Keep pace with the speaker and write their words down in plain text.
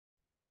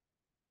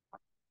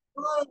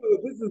Hello,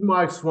 this is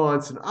Mike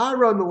Swanson. I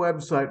run the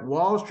website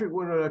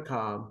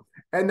WallStreetWindow.com,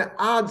 and the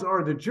odds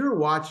are that you're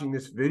watching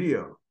this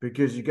video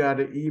because you got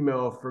an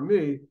email from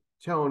me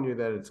telling you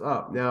that it's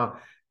up. Now,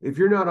 if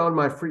you're not on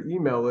my free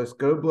email list,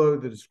 go below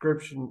the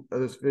description of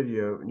this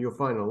video and you'll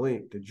find a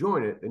link to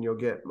join it, and you'll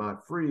get my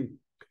free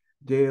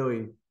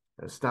daily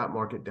stock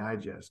market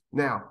digest.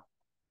 Now,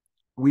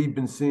 we've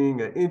been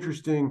seeing an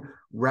interesting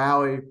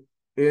rally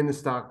in the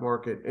stock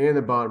market and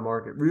the bond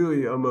market,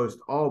 really almost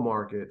all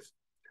markets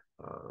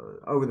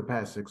over the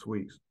past 6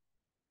 weeks.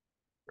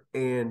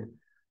 And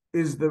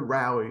is the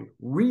rally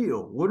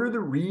real? What are the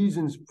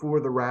reasons for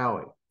the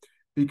rally?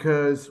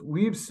 Because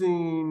we've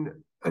seen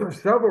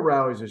several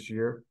rallies this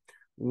year,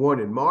 one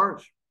in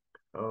March,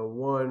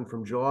 one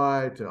from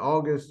July to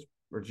August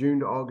or June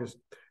to August,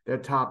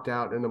 that topped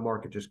out and the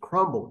market just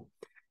crumbled.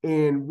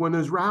 And when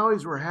those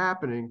rallies were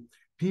happening,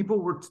 people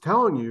were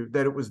telling you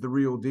that it was the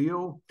real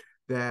deal,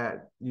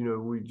 that,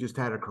 we just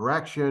had a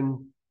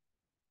correction,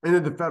 and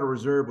then the Federal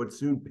Reserve would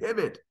soon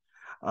pivot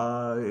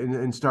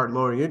and start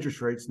lowering interest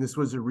rates. And this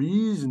was a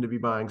reason to be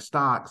buying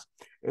stocks.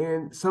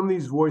 And some of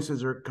these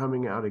voices are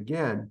coming out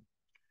again.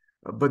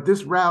 But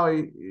this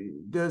rally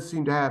does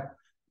seem to have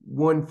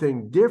one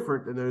thing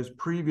different than those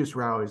previous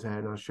rallies had.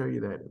 And I'll show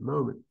you that in a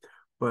moment.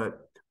 But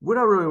what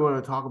I really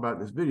want to talk about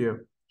in this video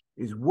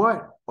is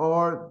what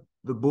are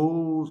the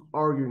bulls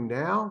arguing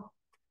now,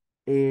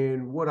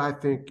 and what I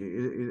think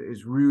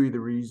is really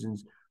the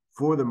reasons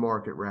for the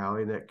market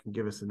rally, and that can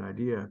give us an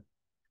idea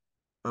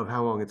of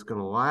how long it's going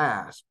to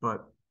last.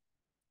 But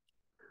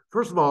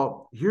first of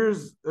all,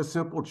 here's a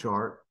simple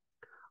chart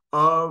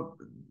of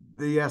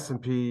the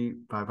S&P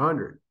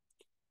 500,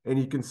 and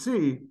you can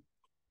see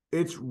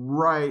it's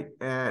right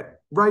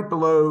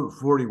below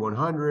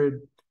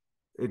 4,100.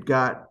 It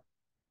got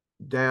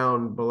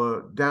down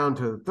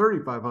to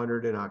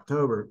 3,500 in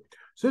October,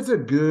 so it's a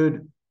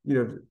good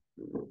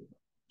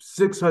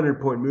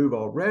 600-point move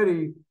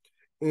already.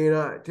 And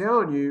I'm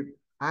telling you,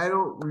 I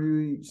don't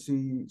really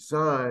see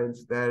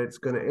signs that it's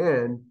going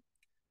to end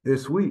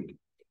this week.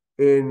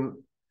 And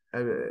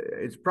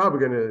it's probably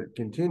going to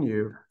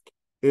continue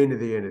into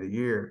the end of the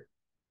year.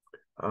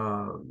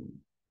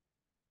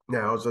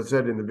 Now, as I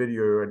said in the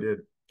video I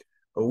did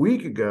a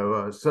week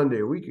ago,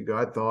 Sunday a week ago,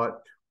 I thought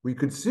we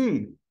could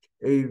see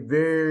a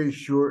very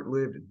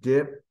short-lived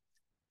dip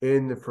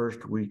in the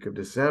first week of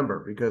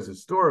December, because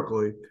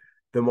historically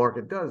the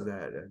market does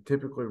that. It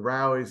typically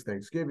rallies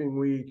Thanksgiving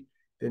week,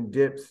 then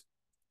dips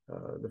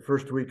the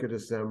first week of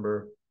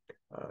December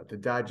to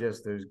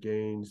digest those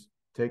gains,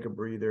 take a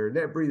breather. And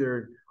that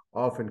breather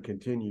often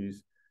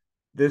continues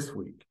this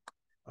week.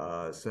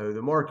 So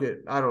the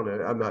market, I don't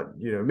know, I'm not,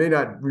 may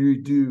not really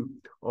do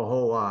a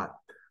whole lot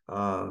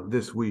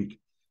this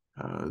week,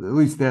 at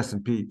least the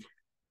S&P.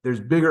 There's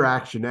bigger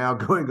action now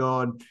going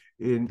on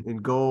in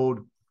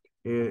gold,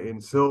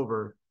 in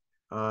silver.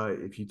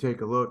 If you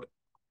take a look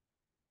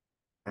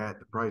at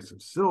the price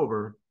of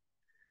silver,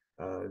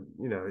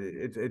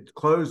 it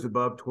closed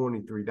above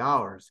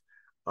 $23.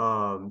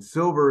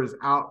 Silver is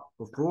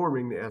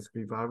outperforming the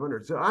S&P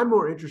 500. So I'm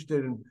more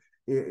interested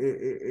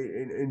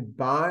in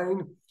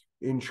buying,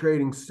 in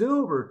trading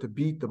silver to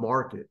beat the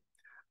market,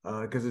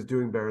 because it's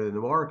doing better than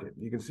the market.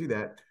 You can see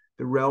that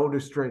the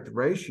relative strength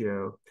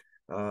ratio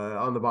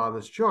on the bottom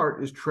of this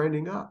chart is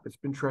trending up. It's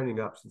been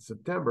trending up since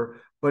September,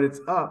 but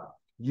it's up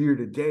year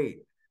to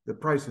date. The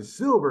price of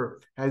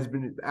silver has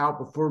been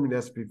outperforming the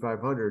S&P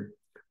 500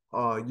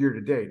 year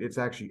to date. It's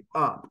actually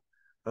up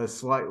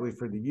slightly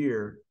for the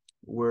year,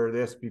 where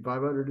the S&P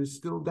 500 is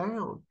still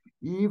down,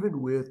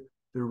 even with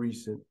the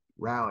recent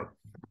rally.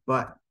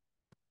 But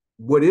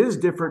what is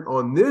different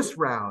on this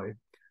rally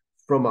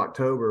from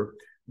October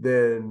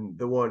than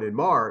the one in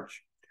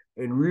March,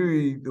 and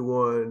really the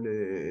one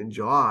in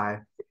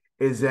July,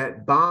 is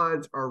that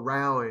bonds are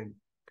rallying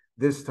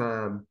this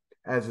time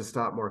as the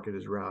stock market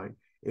is rallying.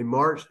 In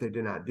March, they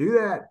did not do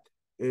that.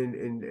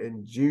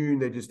 In June,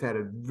 they just had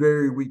a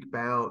very weak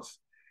bounce,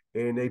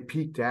 and they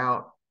peaked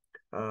out.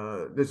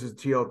 This is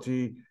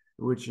TLT,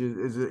 which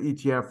is an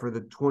ETF for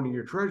the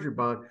 20-year Treasury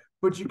bond.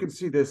 But you can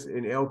see this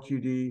in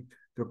LQD,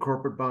 the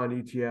corporate bond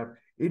ETF.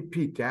 It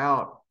peaked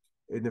out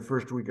in the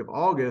first week of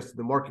August.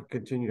 The market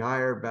continued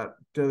higher about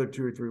another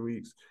 2 or 3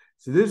 weeks.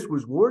 So this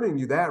was warning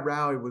you that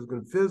rally was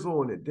going to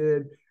fizzle, and it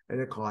did, and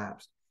it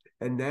collapsed.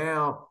 And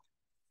now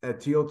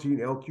TLT and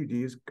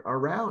LQDs are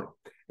rallying.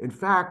 In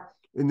fact,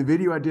 in the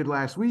video I did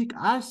last week,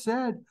 I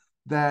said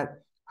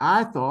that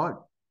I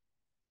thought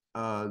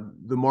the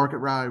market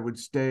rally would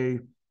stay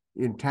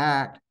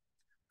intact.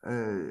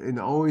 And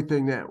the only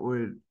thing that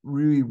would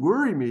really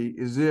worry me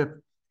is if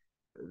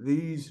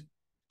these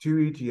two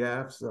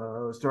ETFs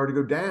start to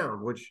go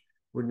down, which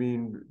would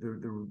mean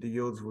the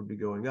yields would be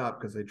going up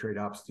because they trade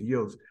opposite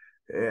yields.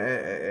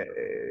 They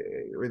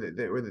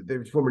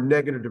form a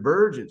negative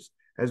divergence,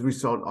 as we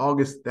saw in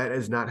August. That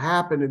has not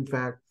happened. In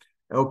fact,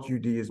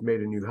 LQD has made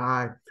a new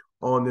high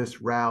on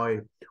this rally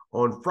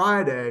on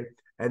Friday,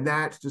 and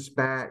that's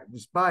despite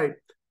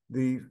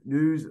the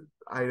news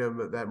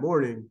item that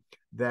morning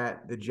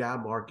that the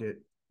job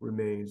market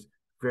remains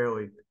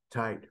fairly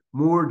tight.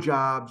 More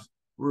jobs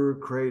were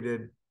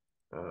created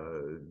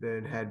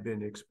than had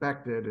been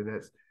expected, and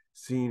that's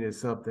seen as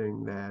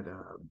something that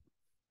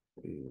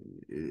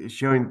is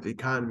showing that the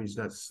economy is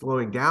not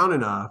slowing down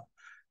enough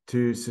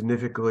to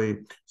significantly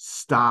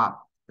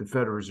stop the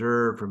Federal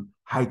Reserve from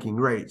hiking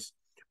rates.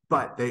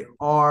 But they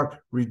are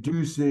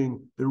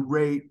reducing the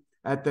rate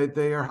at that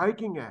they are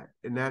hiking at,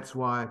 and that's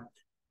why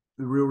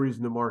the real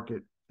reason the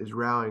market is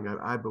rallying,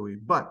 I believe.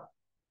 But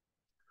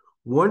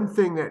one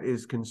thing that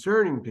is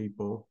concerning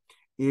people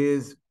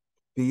is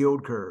the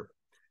yield curve.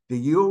 The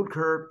yield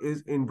curve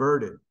is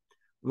inverted.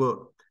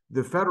 Look,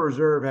 the Federal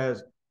Reserve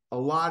has a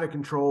lot of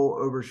control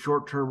over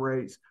short-term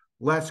rates,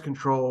 less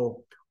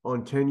control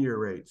on 10-year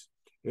rates.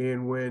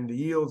 And when the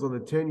yields on the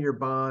 10-year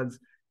bonds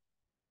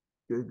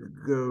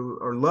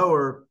are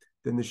lower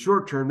than the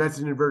short term, that's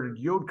an inverted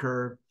yield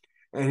curve.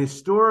 And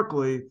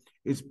historically,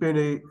 it's been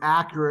an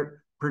accurate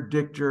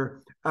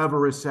predictor of a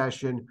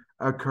recession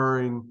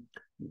occurring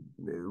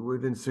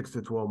within 6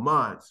 to 12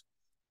 months.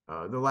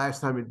 The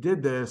last time it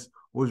did this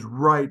was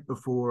right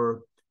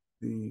before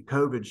the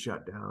COVID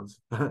shutdowns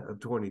of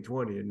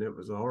 2020, and it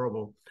was a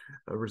horrible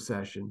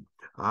recession,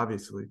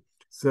 obviously.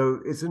 So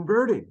it's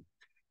inverting.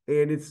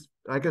 And it's,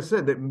 like I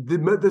said,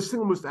 the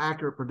single most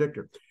accurate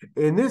predictor.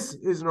 And this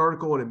is an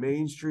article on a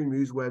mainstream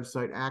news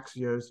website,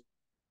 Axios.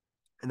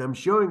 And I'm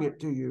showing it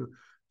to you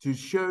to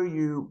show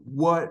you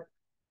what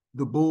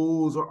the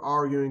bulls are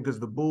arguing, because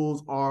the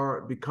bull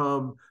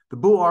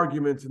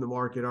arguments in the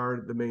market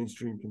are the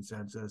mainstream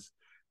consensus,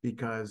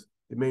 because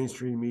the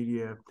mainstream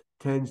media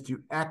tends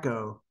to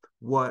echo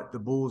what the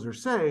bulls are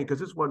saying,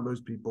 because it's what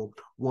most people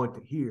want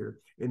to hear.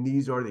 And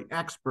these are the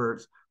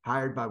experts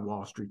hired by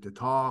Wall Street to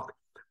talk,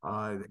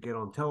 that get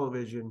on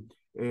television,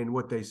 and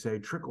what they say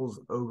trickles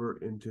over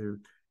into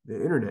the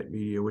internet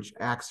media, which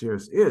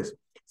Axios is.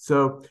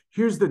 So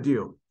here's the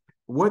deal.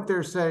 What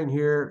they're saying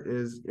here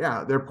is,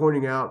 they're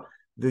pointing out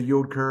the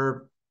yield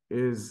curve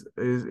is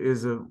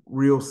a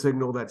real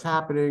signal that's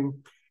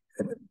happening.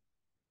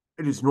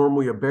 It is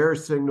normally a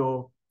bearish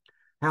signal.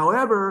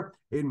 However,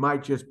 it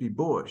might just be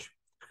bullish.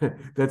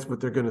 That's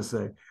what they're going to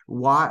say.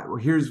 Why?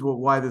 Here's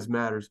why this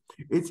matters.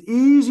 It's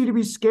easy to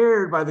be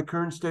scared by the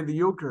current state of the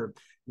yield curve.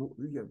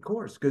 Of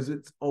course, because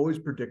it's always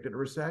predicted a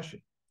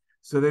recession.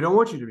 So they don't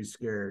want you to be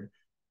scared,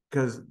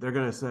 because they're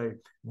going to say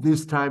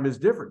this time is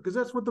different, because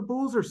that's what the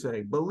bulls are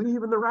saying.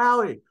 Believe in the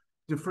rally.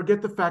 To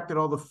forget the fact that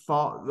all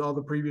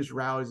the previous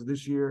rallies of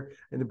this year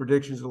and the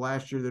predictions of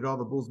last year that all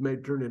the bulls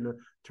made turned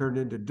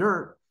into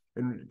dirt,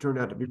 and it turned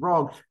out to be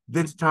wrong.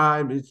 This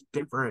time it's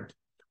different.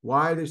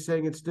 Why are they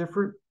saying it's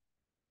different?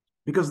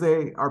 Because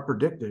they are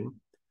predicting,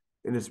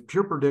 and it's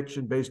pure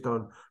prediction based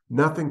on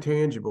nothing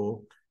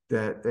tangible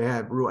that they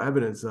have real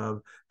evidence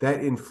of,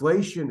 that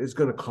inflation is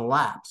going to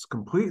collapse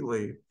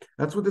completely.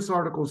 That's what this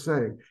article is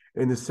saying.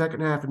 In the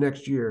second half of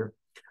next year,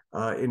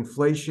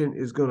 inflation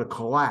is going to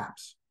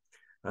collapse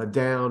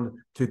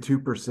down to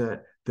 2%.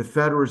 The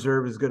Federal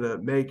Reserve is going to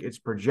make its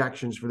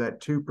projections for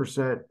that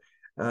 2%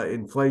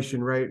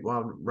 inflation rate.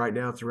 While right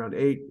now it's around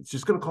 8%. It's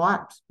just going to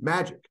collapse,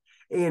 magic.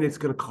 And it's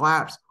going to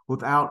collapse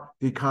without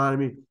the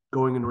economy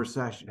going into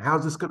recession.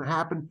 How's this going to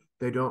happen?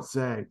 They don't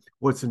say.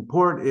 What's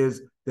important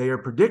is they are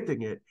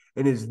predicting it.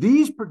 And it's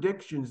these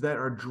predictions that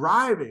are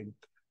driving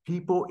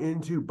people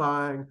into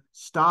buying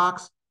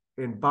stocks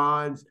and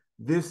bonds.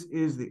 This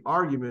is the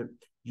argument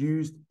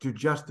used to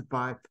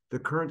justify the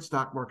current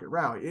stock market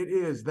rally. It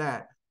is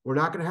that we're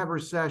not going to have a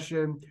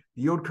recession,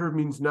 the yield curve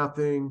means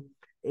nothing,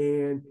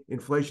 and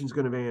inflation is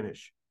going to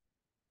vanish.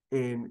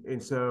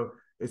 And so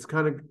it's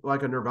kind of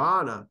like a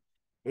nirvana.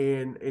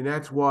 And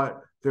that's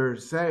what they're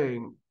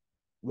saying,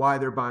 why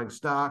they're buying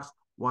stocks,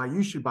 why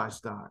you should buy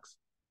stocks.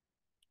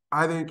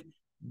 I think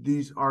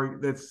these are,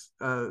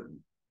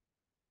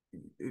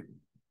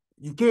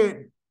 you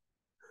can't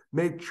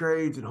make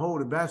trades and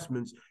hold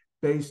investments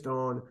based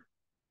on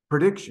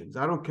predictions.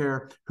 I don't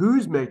care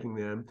who's making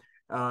them,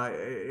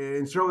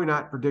 and certainly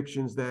not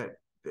predictions that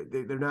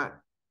they're not,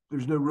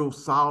 there's no real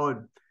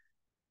solid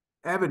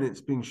evidence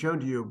being shown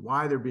to you of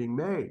why they're being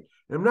made.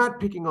 And I'm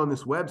not picking on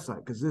this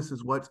website, because this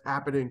is what's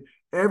happening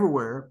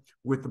everywhere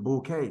with the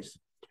bull case.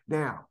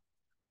 Now,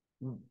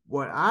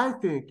 what I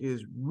think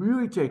is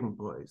really taking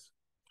place,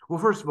 well,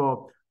 first of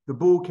all, the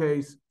bull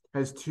case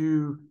has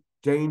two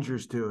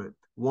dangers to it.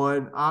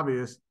 One,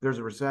 obvious, there's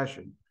a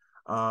recession.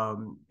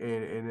 And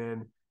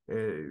then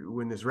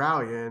when this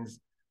rally ends,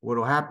 what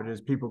will happen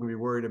is people can be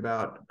worried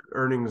about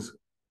earnings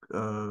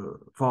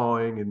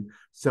falling and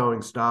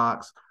selling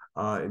stocks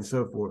and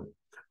so forth,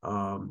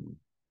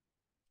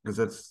 because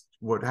that's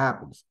what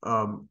happens.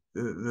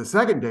 The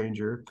second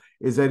danger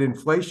is that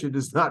inflation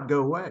does not go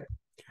away,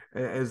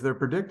 as they're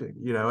predicting.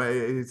 You know,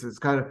 it's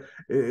kind of,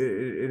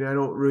 and I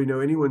don't really know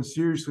anyone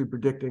seriously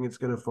predicting it's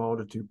going to fall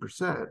to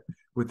 2%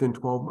 within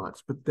 12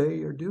 months, but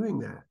they are doing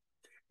that.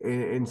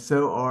 And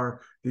so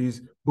are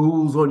these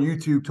bulls on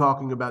YouTube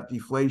talking about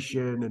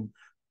deflation, and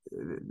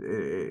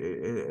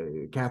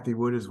Kathy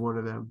Wood is one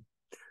of them.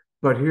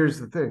 But here's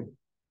the thing.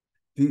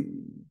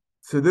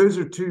 So those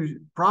are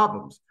two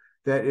problems,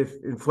 that if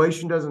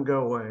inflation doesn't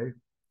go away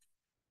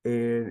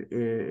and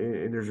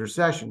there's a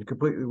recession,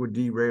 completely would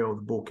derail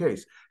the bull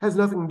case. Has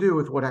nothing to do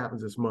with what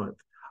happens this month.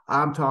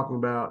 I'm talking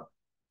about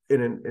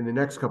in the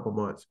next couple of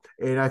months.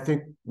 And I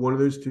think one of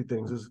those two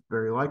things is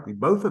very likely.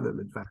 Both of them,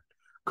 in fact,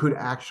 could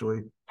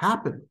actually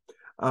happen.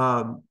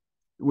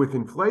 With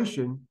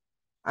inflation,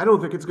 I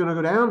don't think it's going to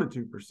go down to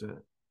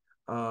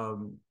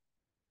 2%.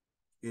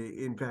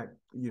 In fact,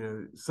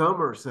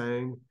 some are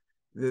saying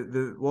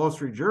the Wall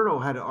Street Journal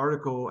had an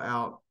article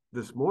out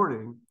this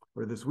morning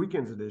or this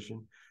weekend's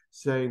edition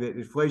saying that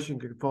inflation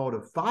could fall to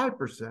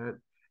 5%.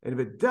 And if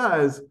it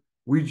does,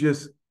 we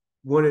just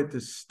want it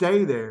to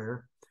stay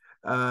there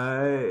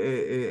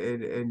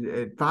and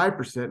at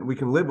 5%, and we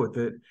can live with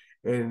it.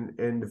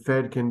 And the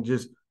Fed can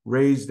just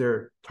raise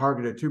their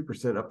target at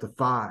 2% up to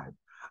 5%.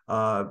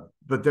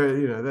 But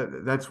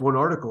that's one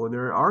article, and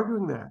they're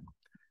arguing that.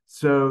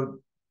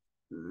 So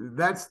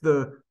that's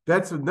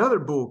another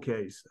bull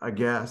case, I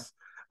guess,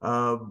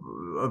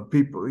 of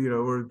people,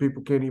 where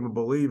people can't even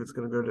believe it's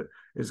going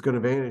to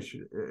vanish,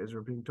 as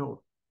we're being told.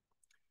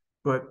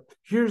 But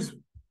here's,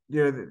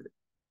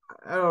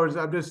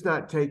 I'm just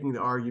not taking the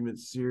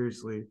arguments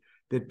seriously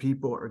that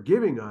people are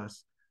giving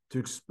us to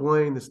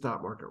explain the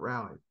stock market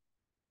rally.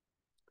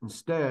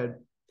 Instead,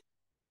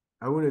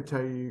 I want to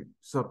tell you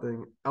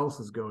something else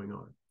is going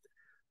on.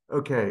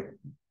 Okay,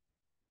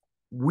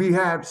 we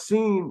have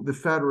seen the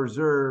Federal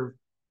Reserve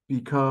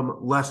become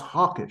less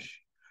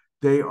hawkish.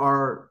 They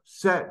are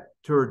set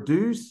to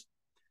reduce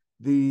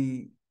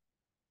the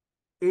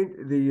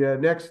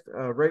next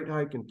rate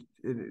hike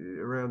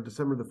around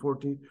December the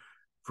 14th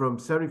from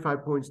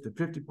 75 points to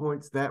 50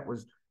 points. That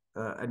was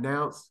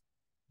announced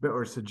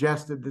or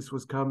suggested this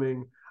was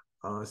coming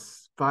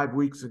 5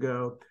 weeks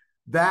ago.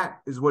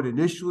 That is what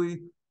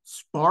initially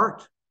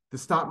sparked the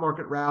stock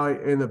market rally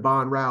and the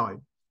bond rally.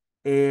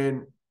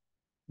 And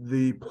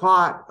the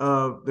plot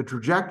of the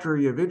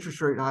trajectory of interest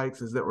rate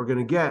hikes is that we're going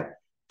to get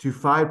to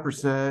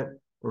 5%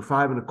 or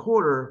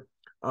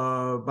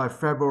 5.25% by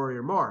February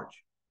or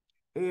March.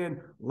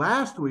 And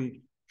last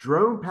week,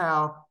 Jerome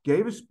Powell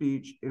gave a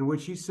speech in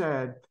which he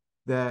said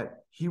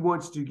that he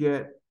wants to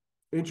get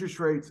interest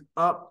rates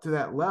up to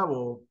that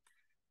level.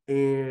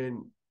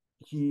 And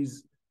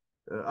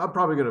I'm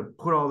probably going to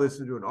put all this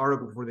into an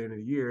article before the end of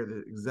the year,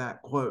 the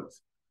exact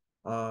quotes.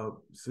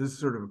 So this is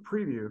sort of a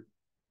preview.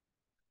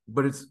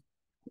 But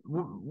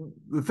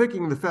the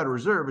thinking of the Federal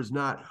Reserve is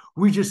not,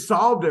 we just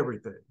solved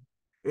everything.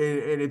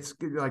 And it's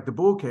like the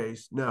bull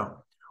case.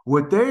 No.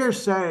 What they are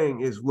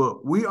saying is,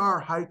 look, we are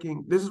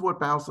hiking. This is what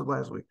Powell said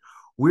last week.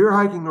 We are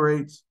hiking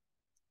rates,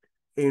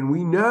 and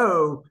we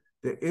know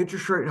that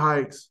interest rate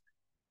hikes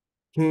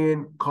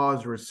can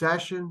cause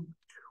recession.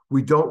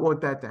 We don't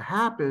want that to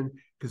happen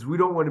because we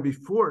don't want to be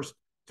forced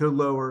to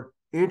lower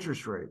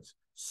interest rates.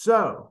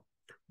 So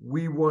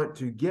we want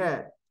to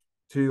get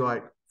to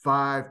like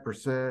 5%,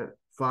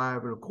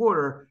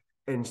 5.25%,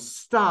 and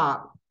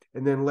stop,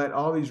 and then let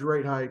all these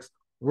rate hikes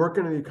work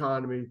into the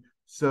economy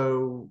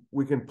so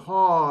we can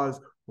pause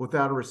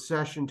without a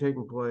recession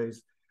taking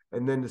place,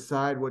 and then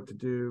decide what to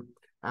do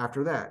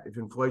after that. If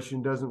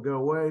inflation doesn't go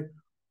away,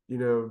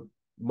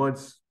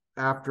 months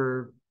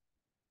after,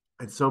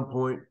 at some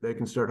point, they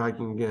can start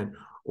hiking again.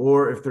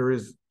 Or if there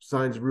is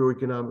signs of real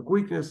economic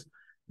weakness,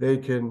 they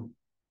can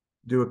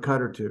do a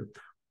cut or two.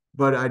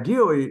 But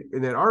ideally,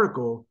 in that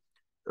article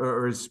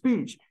or his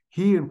speech,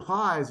 he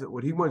implies that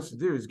what he wants to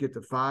do is get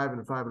to 5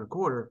 and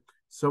 5.25%,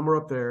 somewhere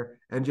up there,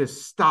 and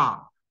just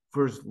stop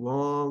for as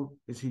long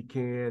as he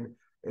can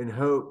and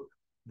hope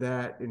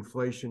that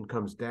inflation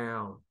comes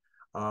down.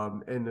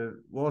 And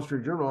the Wall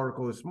Street Journal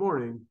article this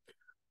morning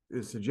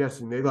is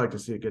suggesting they'd like to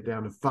see it get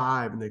down to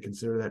 5, and they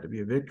consider that to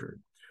be a victory.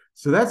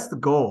 So that's the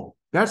goal.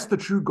 That's the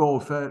true goal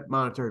of Fed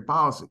monetary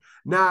policy.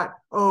 Not,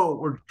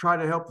 we're trying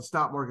to help the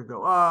stock market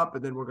go up,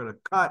 and then we're going to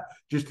cut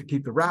just to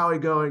keep the rally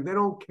going. They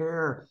don't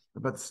care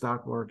about the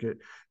stock market.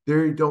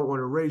 They don't want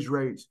to raise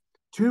rates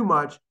too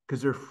much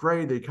because they're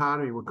afraid the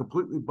economy will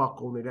completely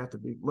buckle and they'd have to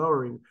be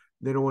lowering.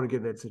 They don't want to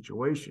get in that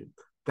situation.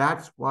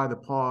 That's why the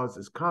pause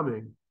is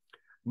coming,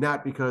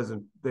 not because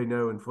they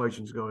know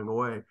inflation's going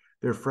away.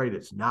 They're afraid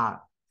it's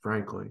not,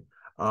 frankly.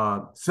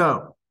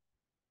 So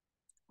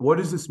what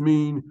does this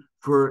mean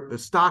for the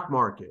stock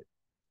market?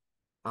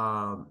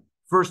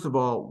 First of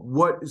all,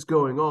 what is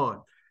going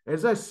on?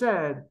 As I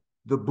said,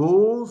 the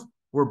bulls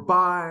were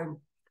buying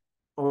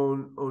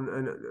on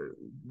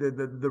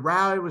the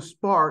rally was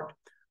sparked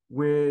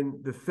when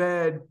the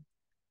Fed,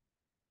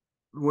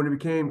 when it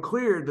became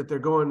clear that they're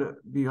going to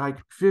be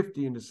hiking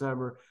 50 in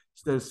December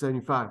instead of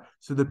 75.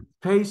 So the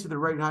pace of the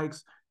rate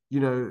hikes,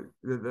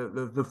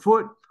 the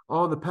foot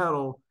on the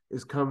pedal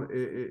is coming,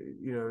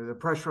 the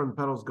pressure on the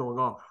pedal is going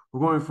off. We're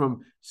going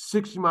from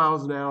 60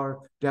 miles an hour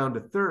down to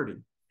 30.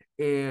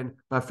 And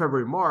by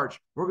February, March,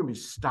 we're going to be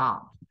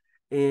stopped.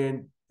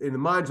 And in the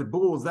minds of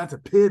bulls, that's a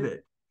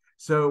pivot.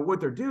 So what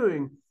they're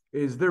doing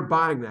is they're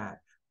buying that,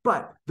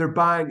 but they're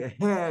buying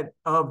ahead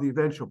of the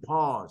eventual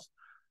pause.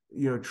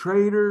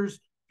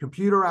 Traders,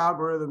 computer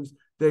algorithms,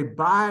 they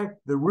buy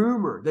the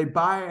rumor, they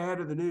buy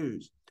ahead of the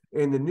news.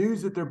 And the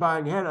news that they're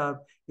buying ahead of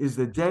is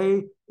the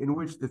day in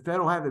which the Fed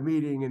will have a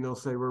meeting and they'll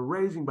say, we're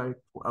raising by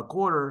a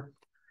quarter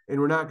and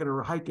we're not going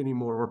to hike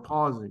anymore. We're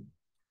pausing.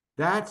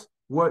 That's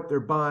what they're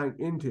buying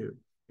into.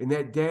 And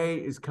that day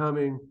is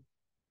coming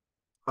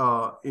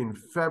in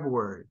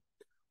February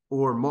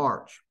or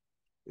March.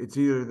 It's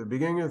either the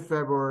beginning of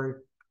February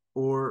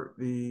or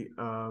the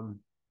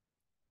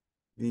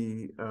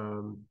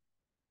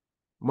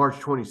March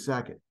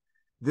 22nd.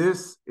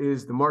 This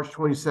is the March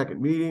 22nd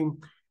meeting,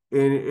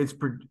 and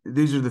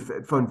these are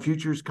the fund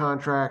futures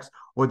contracts.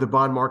 What the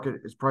bond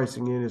market is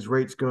pricing in is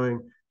rates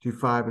going to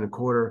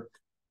 5.25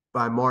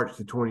 by March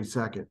the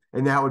 22nd,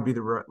 and that would be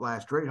the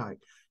last rate hike.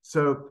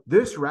 So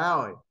this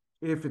rally,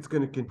 if it's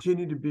going to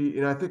continue to be,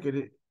 and I think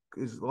it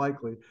is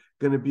likely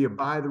going to be a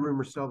buy the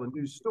rumor, sell the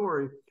news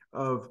story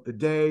of the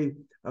day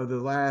of the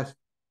last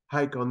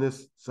hike on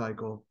this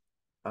cycle.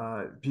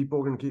 People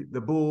are going to keep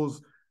the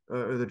bulls,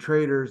 the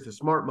traders, the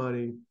smart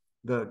money,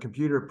 the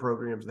computer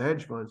programs, the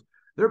hedge funds.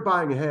 They're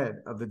buying ahead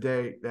of the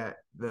day that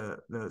the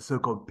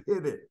so-called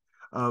pivot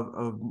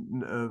of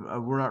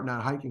we're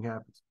not hiking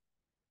happens.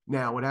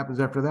 Now, what happens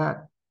after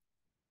that?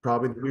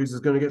 Probably the news is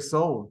going to get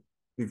sold,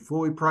 be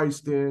fully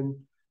priced in.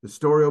 The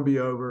story will be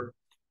over,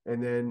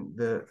 and then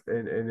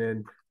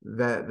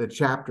the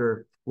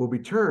chapter will be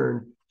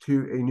turned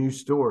to a new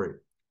story,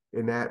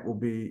 and that will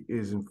be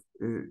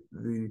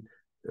the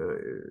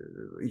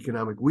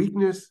economic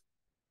weakness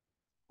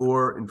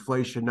or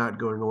inflation not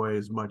going away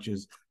as much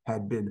as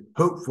had been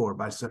hoped for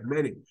by so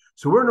many.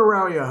 So we're in a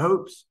rally of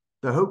hopes.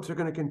 The hopes are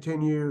going to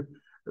continue.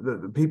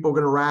 The people are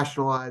going to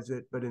rationalize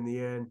it, but in the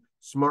end,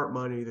 smart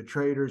money, the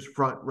traders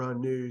front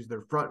run news.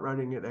 They're front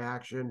running the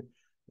action.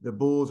 The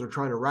bulls are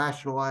trying to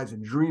rationalize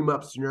and dream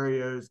up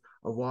scenarios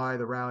of why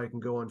the rally can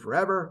go on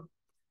forever.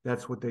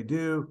 That's what they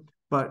do.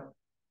 But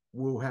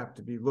we'll have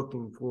to be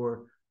looking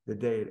for the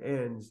day it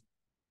ends,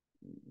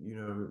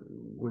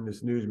 when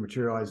this news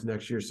materializes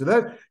next year. So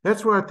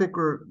that's what I think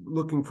we're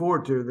looking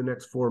forward to the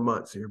next 4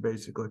 months here,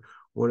 basically,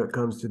 when it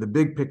comes to the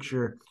big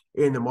picture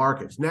in the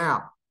markets.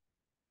 Now,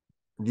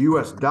 the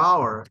U.S.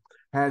 dollar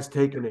has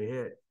taken a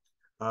hit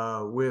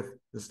with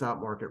the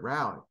stock market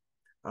rally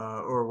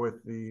or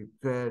with the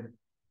Fed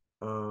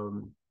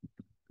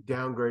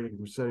downgrading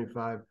from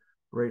 75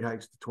 rate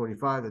hikes to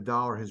 25. The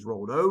dollar has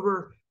rolled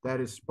over. That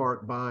has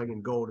sparked buying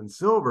in gold and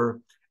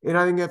silver, and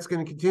I think that's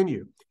going to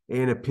continue.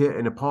 And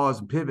a pause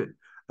and pivot,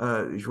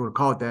 if you want to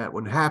call it that,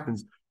 when it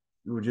happens,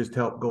 it will just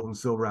help gold and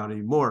silver out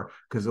even more,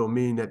 because it'll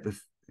mean that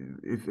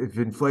if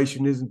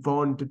inflation isn't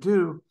falling to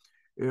 2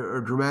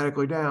 or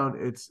dramatically down,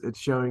 it's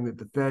showing that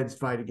the Fed's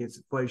fight against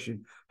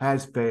inflation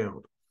has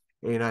failed.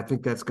 And I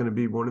think that's going to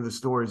be one of the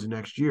stories of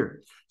next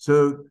year.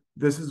 So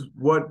these are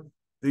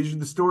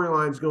the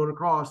storylines going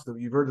across.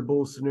 You've heard the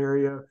bull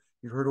scenario.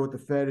 You've heard what the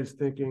Fed is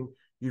thinking.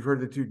 You've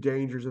heard the two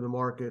dangers of the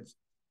markets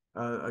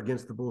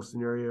against the bull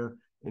scenario.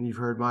 And you've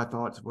heard my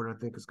thoughts of what I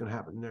think is going to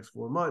happen in the next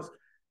 4 months.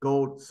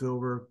 Gold,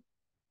 silver,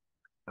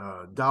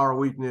 dollar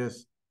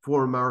weakness,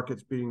 foreign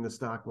markets beating the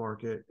stock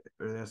market,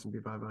 or the S&P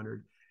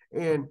 500.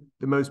 And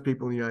the most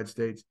people in the United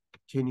States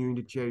continuing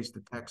to chase the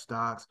tech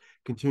stocks,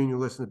 continue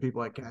to listen to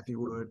people like Cathie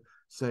Wood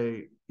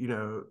say,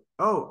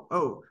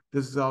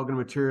 this is all going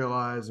to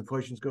materialize,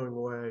 inflation's going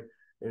away,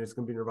 and it's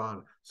going to be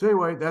nirvana. So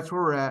anyway, that's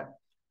where we're at.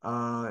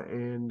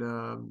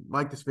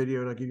 Like this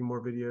video, and I'll give you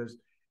more videos.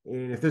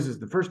 And if this is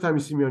the first time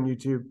you see me on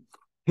YouTube,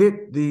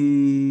 hit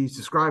the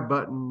subscribe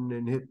button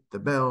and hit the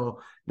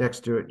bell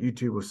next to it.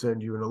 YouTube will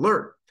send you an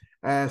alert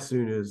as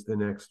soon as the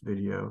next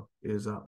video is up.